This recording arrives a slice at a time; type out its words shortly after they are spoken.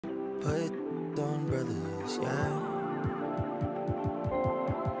Put on brothers, yeah.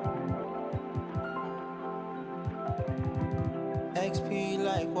 XP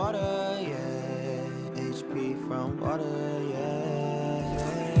like water, yeah. HP from water, yeah.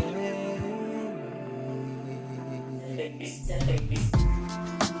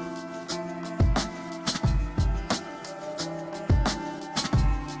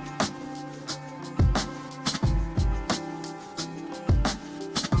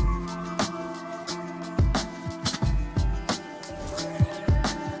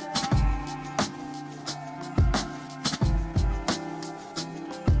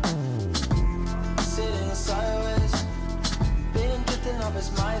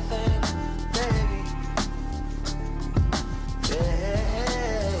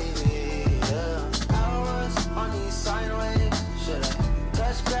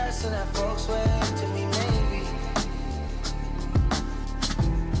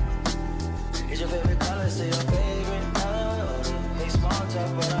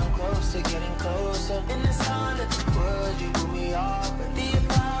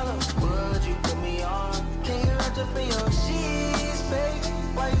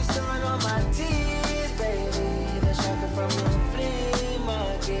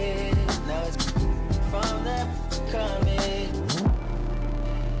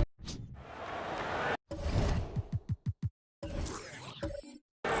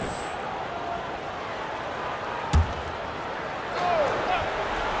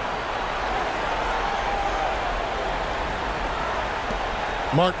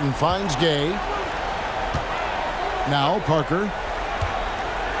 Martin finds Gay. Now Parker.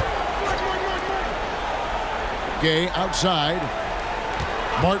 Gay outside.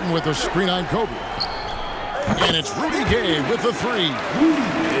 Martin with a screen on Kobe. And it's Rudy Gay with the three.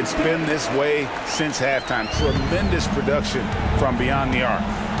 It's been this way since halftime. Tremendous production from beyond the arc.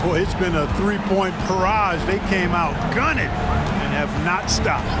 Boy, it's been a three-point barrage. They came out gunning and have not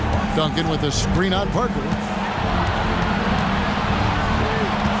stopped. Duncan with a screen on Parker.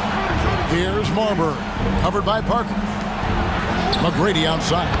 Here's Marbury, covered by Parker. McGrady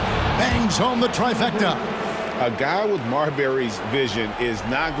outside, bangs home the trifecta. A guy with Marbury's vision is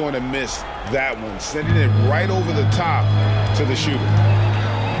not going to miss that one, sending it right over the top to the shooter.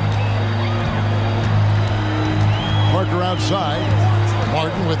 Parker outside.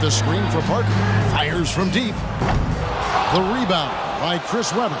 Martin with the screen for Parker. Fires from deep. The rebound by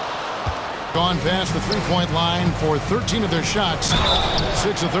Chris Webber. Gone past the three-point line for 13 of their shots.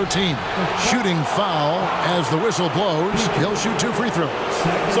 6 of 13. Shooting foul as the whistle blows. He'll shoot 2 free throws.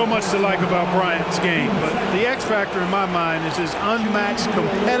 So much to like about Bryant's game, but the X factor in my mind is his unmatched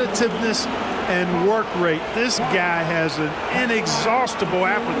competitiveness and work rate. This guy has an inexhaustible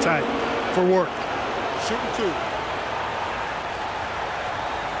appetite for work. Shooting 2.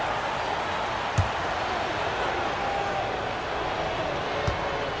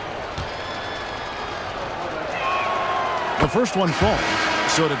 The first one falls,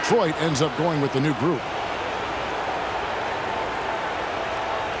 so Detroit ends up going with the new group.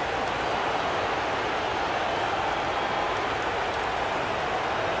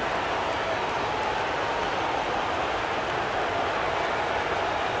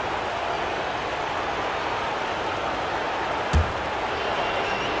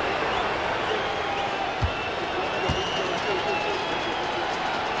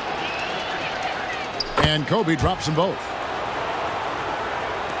 And Kobe drops them both.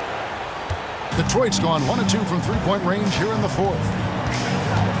 Detroit's gone 1 of 2 from three-point range here in the fourth.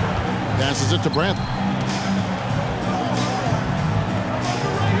 Passes it to Brantley.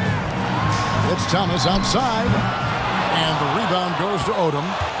 It's Thomas outside. And the rebound goes to Odom.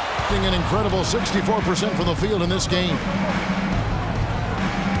 Getting an incredible 64% from the field in this game.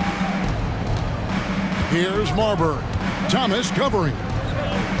 Here's Marbury. Thomas covering.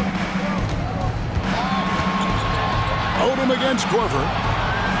 Odom against Korver.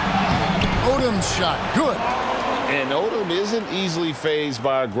 Odom's shot, good. And Odom isn't easily fazed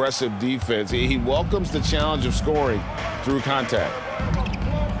by aggressive defense. He welcomes the challenge of scoring through contact.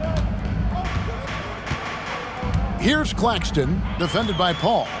 Here's Claxton, defended by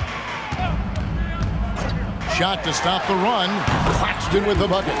Paul. Shot to stop the run. Claxton with the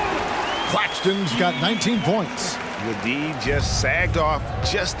bucket. Claxton's got 19 points. The D just sagged off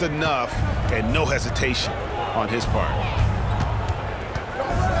just enough and no hesitation on his part.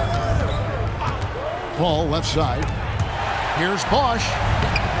 Paul left side. Here's Bosch.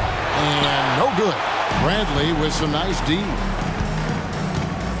 And no good. Bradley with some nice D.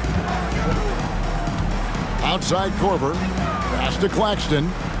 Outside Korver. Pass to Claxton.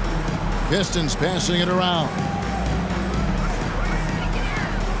 Pistons passing it around.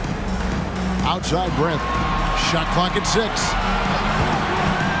 Outside Bradley. Shot clock at 6.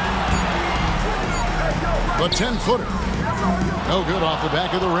 The 10-footer. No good off the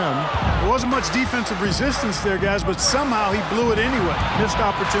back of the rim. There wasn't much defensive resistance there, guys, but somehow he blew it anyway. Missed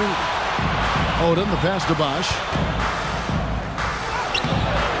opportunity. Odom, the pass to Bosch.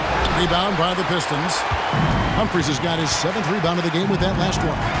 Rebound by the Pistons. Humphries has got his 7th rebound of the game with that last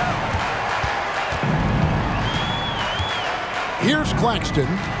one. Here's Claxton,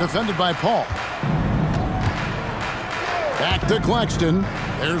 defended by Paul. Back to Claxton.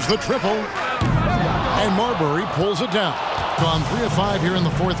 There's the triple. And Marbury pulls it down. Gone 3 of 5 here in the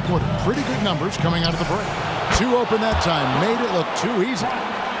 4th quarter. Pretty good numbers coming out of the break. 2 open that time. Made it look too easy.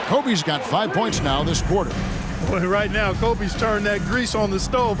 Kobe's got 5 points now this quarter. Boy, right now, Kobe's turned that grease on the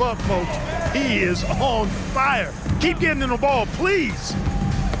stove up, folks. He is on fire. Keep getting in the ball, please.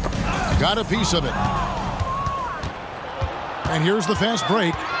 Got a piece of it. And here's the fast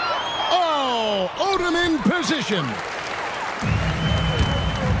break. Oh, Odom in position.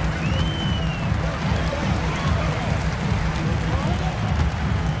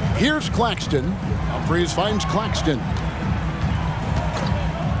 Here's Claxton. Humphries finds Claxton.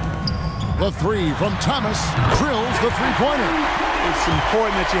 The 3 from Thomas drills the three-pointer. It's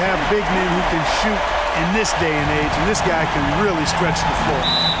important that you have big men who can shoot in this day and age, and this guy can really stretch the floor.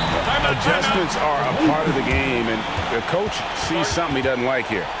 Adjustments are a part of the game, and the coach sees something he doesn't like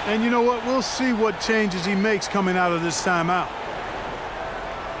here. And you know what? We'll see what changes he makes coming out of this timeout.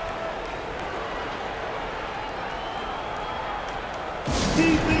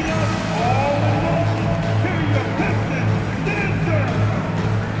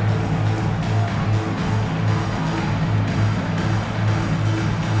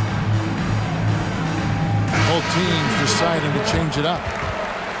 Both teams deciding to change it up.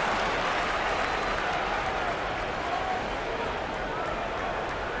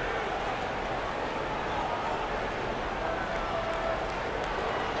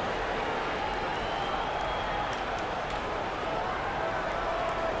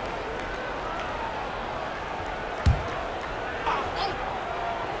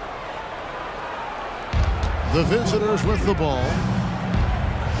 The visitors with the ball.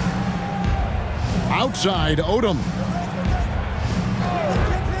 Outside, Odom.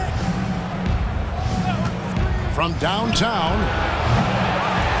 From downtown.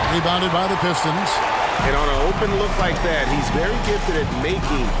 Rebounded by the Pistons. And on an open look like that, he's very gifted at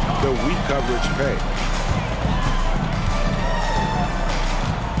making the weak coverage pay.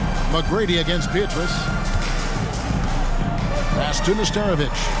 McGrady against Beatrice. Pass to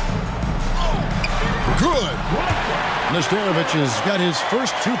Nesterovic. Good. Nesterovic has got his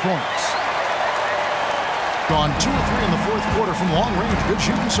first 2 points. Gone 2 of 3 in the 4th quarter from long range. Good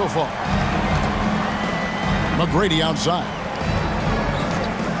shooting so far. McGrady outside.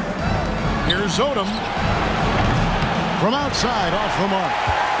 Here's Odom. From outside, off the mark.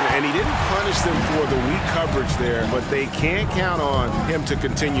 And he didn't punish them for the weak coverage there, but they can't count on him to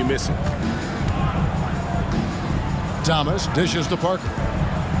continue missing. Thomas dishes to Parker.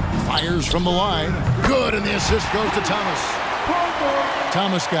 Fires from the line. Good, and the assist goes to Thomas.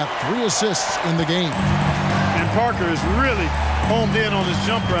 Thomas got 3 assists in the game. And Parker is really homed in on his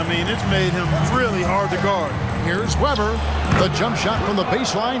jumper. I mean, it's made him really hard to guard. Here's Weber. The jump shot from the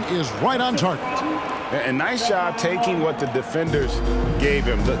baseline is right on target. And nice job taking what the defenders gave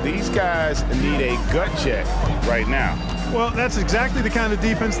him. These guys need a gut check right now. Well, that's exactly the kind of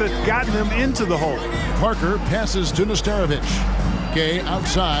defense that's gotten them into the hole. Parker passes to Nesterovic. Gay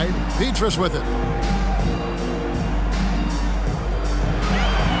outside. Beatrice with it.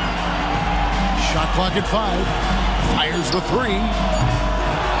 Shot clock at 5. Fires the 3.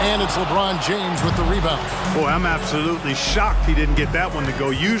 And it's LeBron James with the rebound. Boy, I'm absolutely shocked he didn't get that one to go.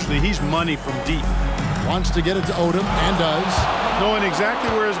 Usually he's money from deep. Wants to get it to Odom and does. Knowing exactly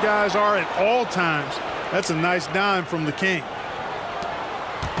where his guys are at all times. That's a nice dime from the King.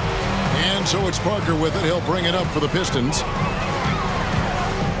 And so it's Parker with it. He'll bring it up for the Pistons.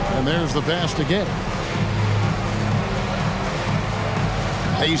 And there's the pass to Gay.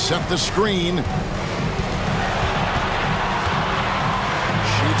 They set the screen.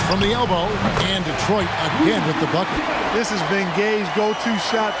 Shoots from the elbow. And Detroit again with the bucket. This has been Gay's go-to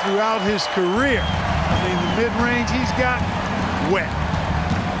shot throughout his career. I mean, the mid-range he's got, wet.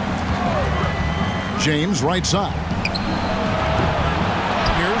 James right side.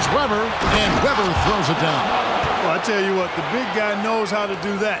 Here's Weber. And Weber throws it down. Well, I tell you what, the big guy knows how to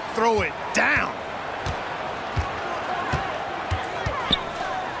do that. Throw it down.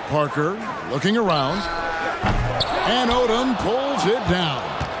 Parker looking around. And Odom pulls it down.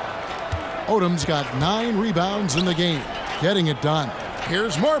 Odom's got 9 rebounds in the game. Getting it done.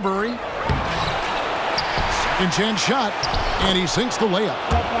 Here's Marbury. Second chance shot, and he sinks the layup.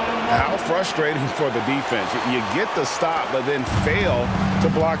 How frustrating for the defense. You get the stop, but then fail to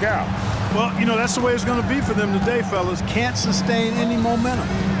block out. Well, you know, that's the way it's going to be for them today, fellas. Can't sustain any momentum.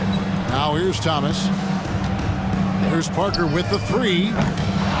 Now here's Thomas. Here's Parker with the three.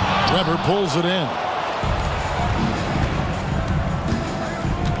 Weber pulls it in.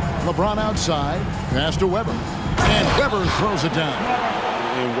 LeBron outside. Pass to Weber. And Weber throws it down.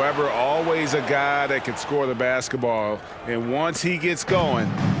 And Weber, always a guy that can score the basketball. And once he gets going,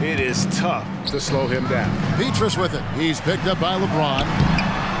 it is tough to slow him down. Petrus with it. He's picked up by LeBron.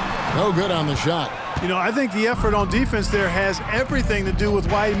 No good on the shot. You know, I think the effort on defense there has everything to do with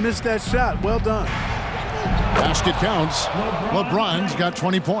why he missed that shot. Well done. Basket counts. LeBron's got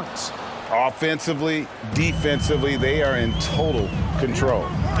 20 points. Offensively, defensively, they are in total control.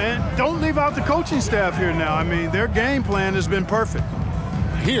 And don't leave out the coaching staff here now. I mean, their game plan has been perfect.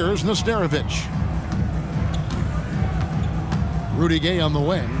 Here's Nesterovic. Rudy Gay on the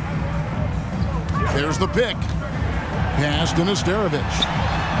wing. There's the pick. Pass to Nesterovic.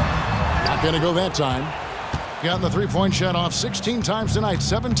 Not going to go that time. Gotten the three-point shot off 16 times tonight.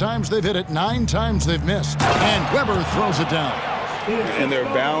 7 times they've hit it. 9 times they've missed. And Weber throws it down. And their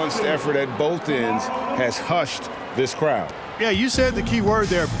balanced effort at both ends has hushed this crowd. Yeah, you said the key word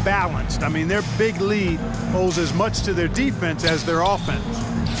there, balanced. I mean, their big lead owes as much to their defense as their offense.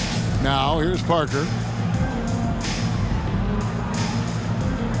 Now, here's Parker.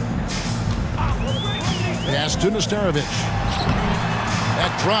 Pass to Nesterovic.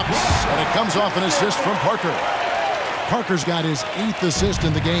 That drops, and it comes off an assist from Parker. Parker's got his 8th assist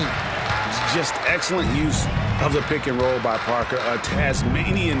in the game. It's just excellent use of the pick and roll by Parker, a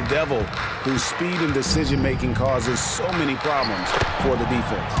Tasmanian devil whose speed and decision-making causes so many problems for the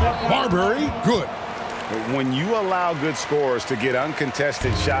defense. Marbury, good. When you allow good scorers to get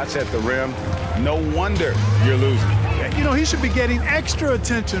uncontested shots at the rim, no wonder you're losing. You know, he should be getting extra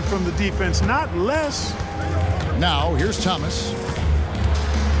attention from the defense, not less. Now, here's Thomas.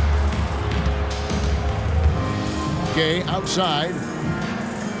 Gay outside.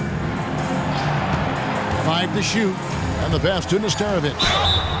 5 to shoot. And the pass to Nesterovic.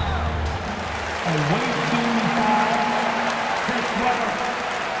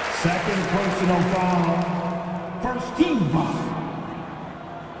 Second personal foul. First team foul.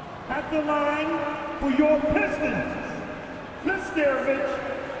 At the line for your Pistons, Nesterovic,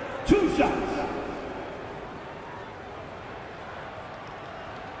 2 shots.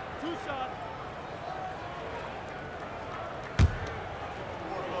 2 shots.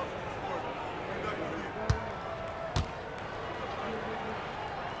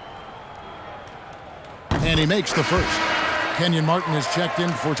 And he makes the first. Kenyon Martin is checked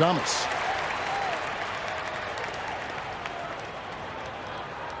in for Thomas.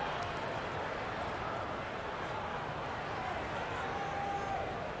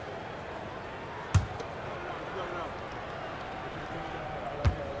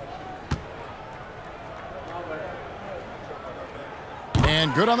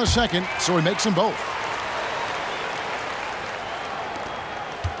 And good on the second, so he makes them both.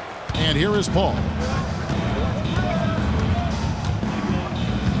 And here is Paul.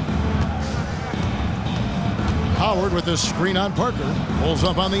 Howard with the screen on Parker. Pulls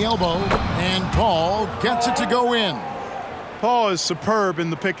up on the elbow, and Paul gets it to go in. Paul is superb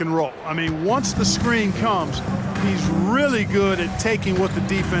in the pick and roll. I mean, once the screen comes, he's really good at taking what the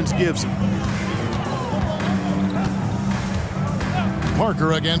defense gives him.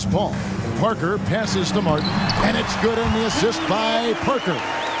 Parker against Paul. Parker passes to Martin, and it's good in the assist by Parker.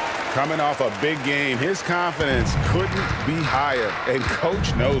 Coming off a big game, his confidence couldn't be higher, and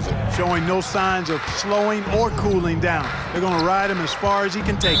coach knows it. Showing no signs of slowing or cooling down. They're going to ride him as far as he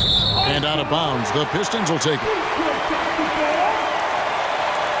can take it. And out of bounds, the Pistons will take it.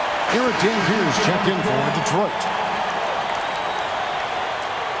 Eric Dampier checked in for Detroit.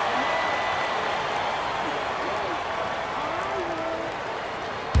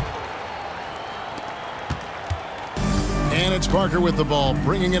 And it's Parker with the ball,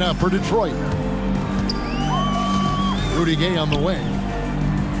 bringing it up for Detroit. Rudy Gay on the wing.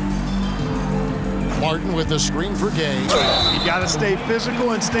 Martin with the screen for Gay. You got to stay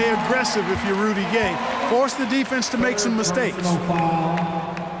physical and stay aggressive if you're Rudy Gay. Force the defense to make some mistakes.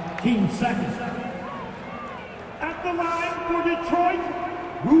 Team second. At the line for Detroit,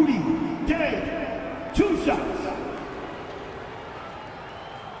 Rudy Gay, 2 shots.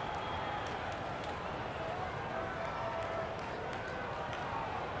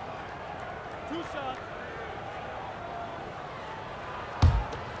 2 shots.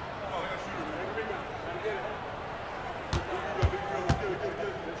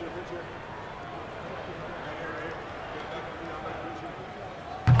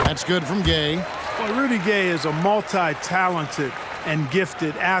 That's good from Gay. Well, Rudy Gay is a multi-talented and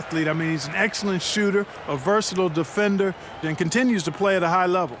gifted athlete. I mean, he's an excellent shooter, a versatile defender, and continues to play at a high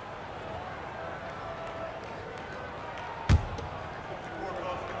level.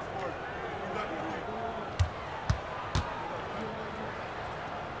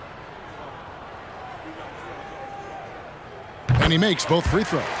 And he makes both free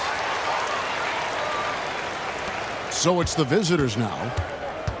throws. So it's the visitors now.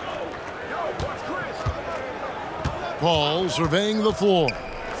 Paul surveying the floor.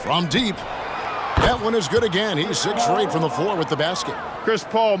 From deep. That one is good again. He's 6 for 8 from the floor with the basket. Chris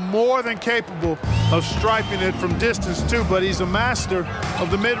Paul more than capable of striping it from distance too, but he's a master of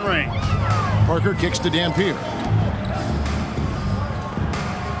the mid-range. Parker kicks to Dampier.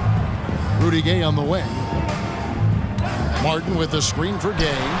 Rudy Gay on the wing. Martin with the screen for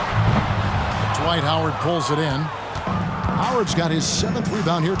Gay. Dwight Howard pulls it in. Howard's got his 7th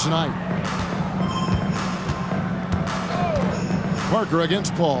rebound here tonight. Parker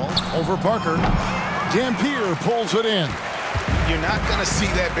against Paul. Over Parker. Dampier pulls it in. You're not going to see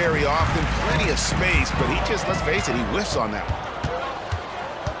that very often. Plenty of space, but he just, let's face it, he whiffs on that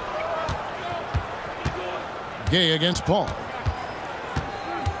one. Gay against Paul.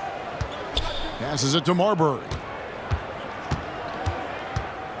 Passes it to Marbury.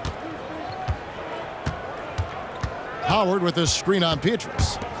 Howard with this screen on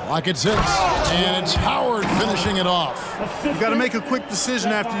Petrus. Clock at 6. And it's Howard finishing it off. You got to make a quick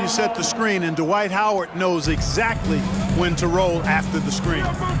decision after you set the screen, and Dwight Howard knows exactly when to roll after the screen.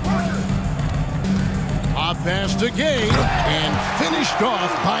 Off pass to Gay, and finished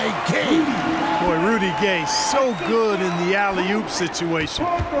off by Gay. Boy, Rudy Gay, so good in the alley-oop situation.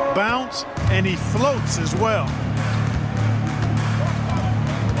 Bounce, and he floats as well.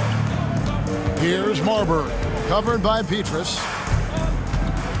 Here's Marbury, covered by Petrus.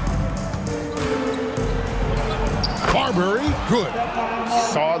 Marbury, good.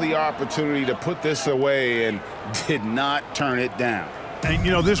 Saw the opportunity to put this away and did not turn it down. And,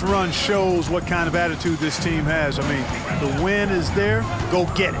 you know, this run shows what kind of attitude this team has. I mean, the win is there. Go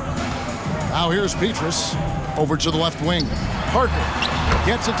get it. Now here's Petrus. Over to the left wing. Parker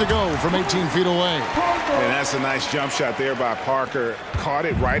gets it to go from 18 feet away. And that's a nice jump shot there by Parker. Caught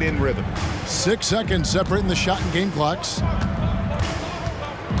it right in rhythm. 6 seconds separating the shot and game clocks.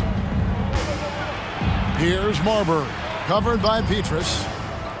 Here's Marbury, covered by Petrus.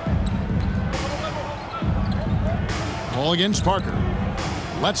 Ball against Parker.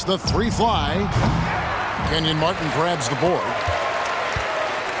 Lets the 3 fly. Kenyon Martin grabs the board.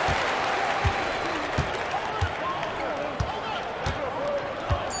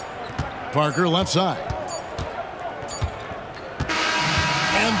 Parker left side.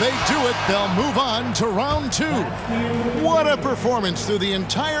 And they do it. They'll move on to round 2. What a performance through the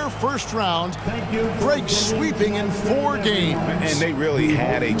entire first round. Breaks sweeping in 4 games. And they really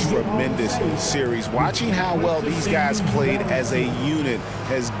had a tremendous series. Watching how well these guys played as a unit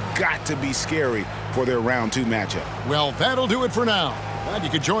has got to be scary for their round 2 matchup. Well, that'll do it for now. Glad you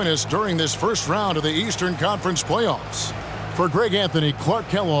could join us during this first round of the Eastern Conference playoffs. For Greg Anthony, Clark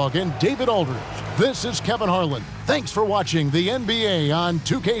Kellogg, and David Aldridge, this is Kevin Harlan. Thanks for watching the NBA on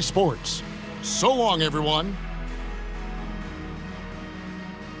 2K Sports. So long, everyone.